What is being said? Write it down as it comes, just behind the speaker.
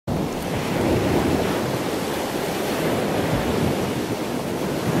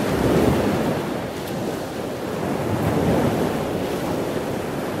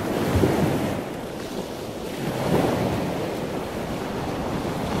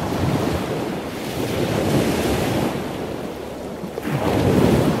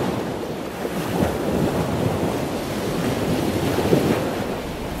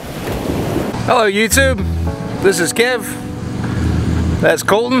Hello YouTube, this is Kev. That's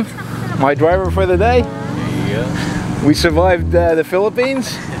Colton, my driver for the day. There you go. We survived the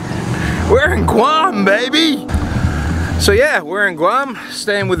Philippines. We're in Guam, baby! So yeah, we're in Guam,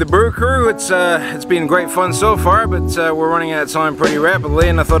 staying with the Brew Crew. It's been great fun so far, but we're running out of time pretty rapidly,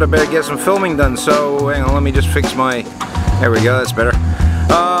 and I thought I'd better get some filming done. So hang on, let me just fix my... There we go, that's better.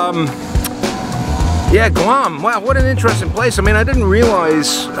 Yeah, Guam. Wow, what an interesting place. I mean, I didn't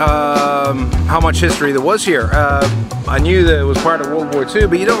realize how much history there was here. I knew that it was part of World War II,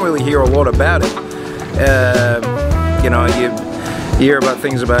 but you don't really hear a lot about it. You know, you hear about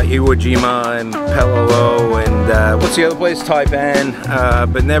things about Iwo Jima and Peleliu and what's the other place?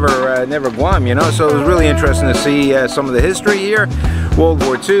 Taipan, but never Guam. You know, so it was really interesting to see some of the history here. World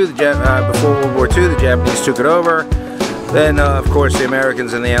War II. Before World War II, the Japanese took it over. Then, of course, the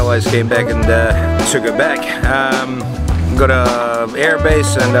Americans and the Allies came back and took it back. Got a air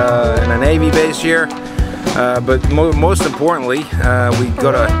base and a Navy base here. But most importantly, we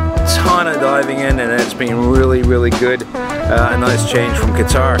got a ton of diving in, and it's been really, really good. A nice change from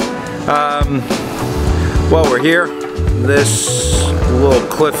Qatar. While we're here, this little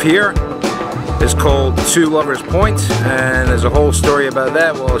cliff here is called Two Lovers Point, and there's a whole story about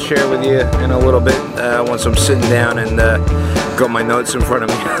that I'll share with you in a little bit once I'm sitting down and got my notes in front of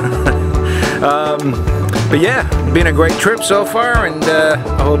me. But yeah, been a great trip so far, and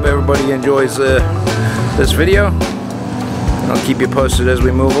I hope everybody enjoys this video. I'll keep you posted as we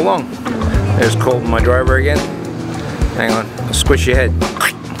move along. There's Colton, my driver, again. Hang on, I'll squish your head.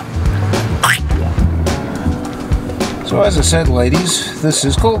 So as I said, ladies, this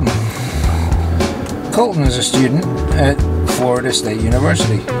is Colton. Colton is a student at Florida State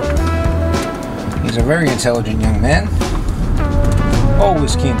University. He's a very intelligent young man,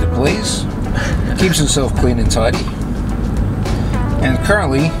 always keen to please, keeps himself clean and tidy, and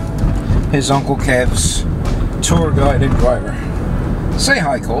currently his Uncle Kev's tour guide and driver. Say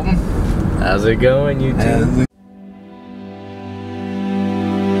hi, Colton. How's it going, YouTube?